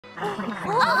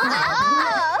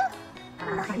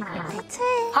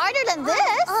Harder than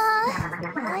this?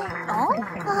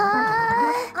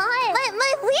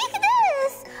 My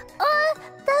weakness!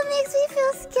 That makes me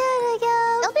feel scared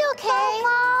again. It'll be okay.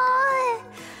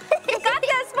 You got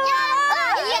this,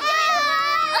 Fuwawa!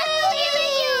 I'm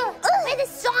hearing you! With the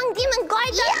strong demon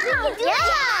guards, we can do it!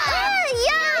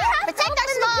 Protect our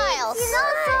smiles!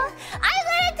 I'm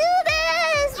gonna do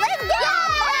this! Let's go!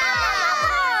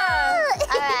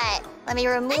 Alright, let me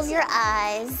remove your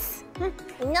eyes.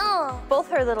 No. Both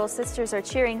her little sisters are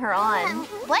cheering her on.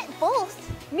 What? Both?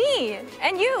 Me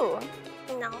and you.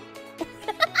 No.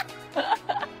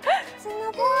 It's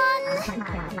another one.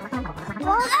 Be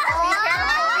careful!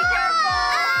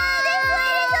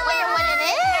 I wonder what it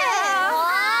is.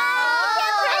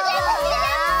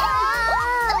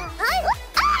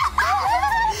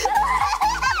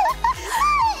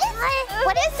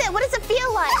 What is it? What does it feel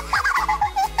like?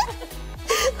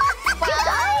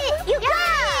 You got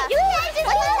it! You have to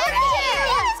touch it!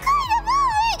 It's kind of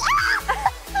moving!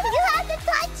 You have to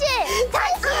touch it!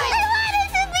 Touch it! I want it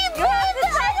to be moving! You have to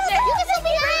touch it! You can still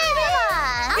be brave!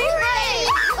 Be brave!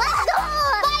 Let's go!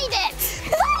 Fight it!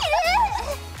 Fight it!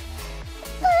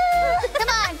 Come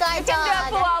on, guard You can do it,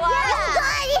 dog. Fuwawa!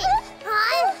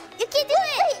 You can do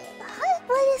it!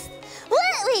 What is... What?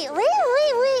 Wait.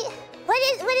 What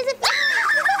is it? What is this?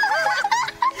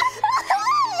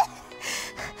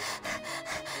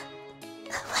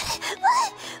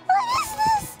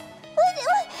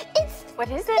 What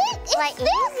is it? It's Like thick.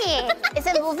 easy. Is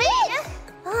it moving?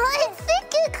 It's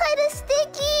thick and kind of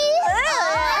sticky.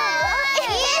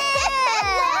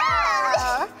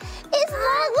 It's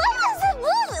not. Why does it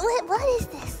move? What is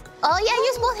this? Oh yeah,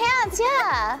 use both hands,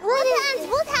 yeah.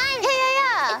 Both hands.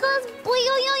 Yeah. It goes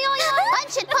boy-yo-yo-yo-yo.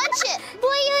 Punch it, punch it.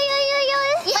 Boy-yo-yo-yo-yo.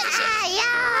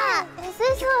 Yeah. Is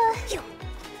this one?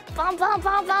 Bum.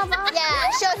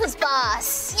 Yeah, show who's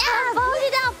boss. Yeah, vote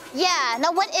it up. Yeah,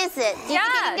 now what is it? Do you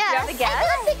think you can do you have guess? to guess?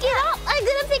 I'm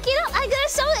gonna pick it up. I'm gonna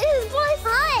show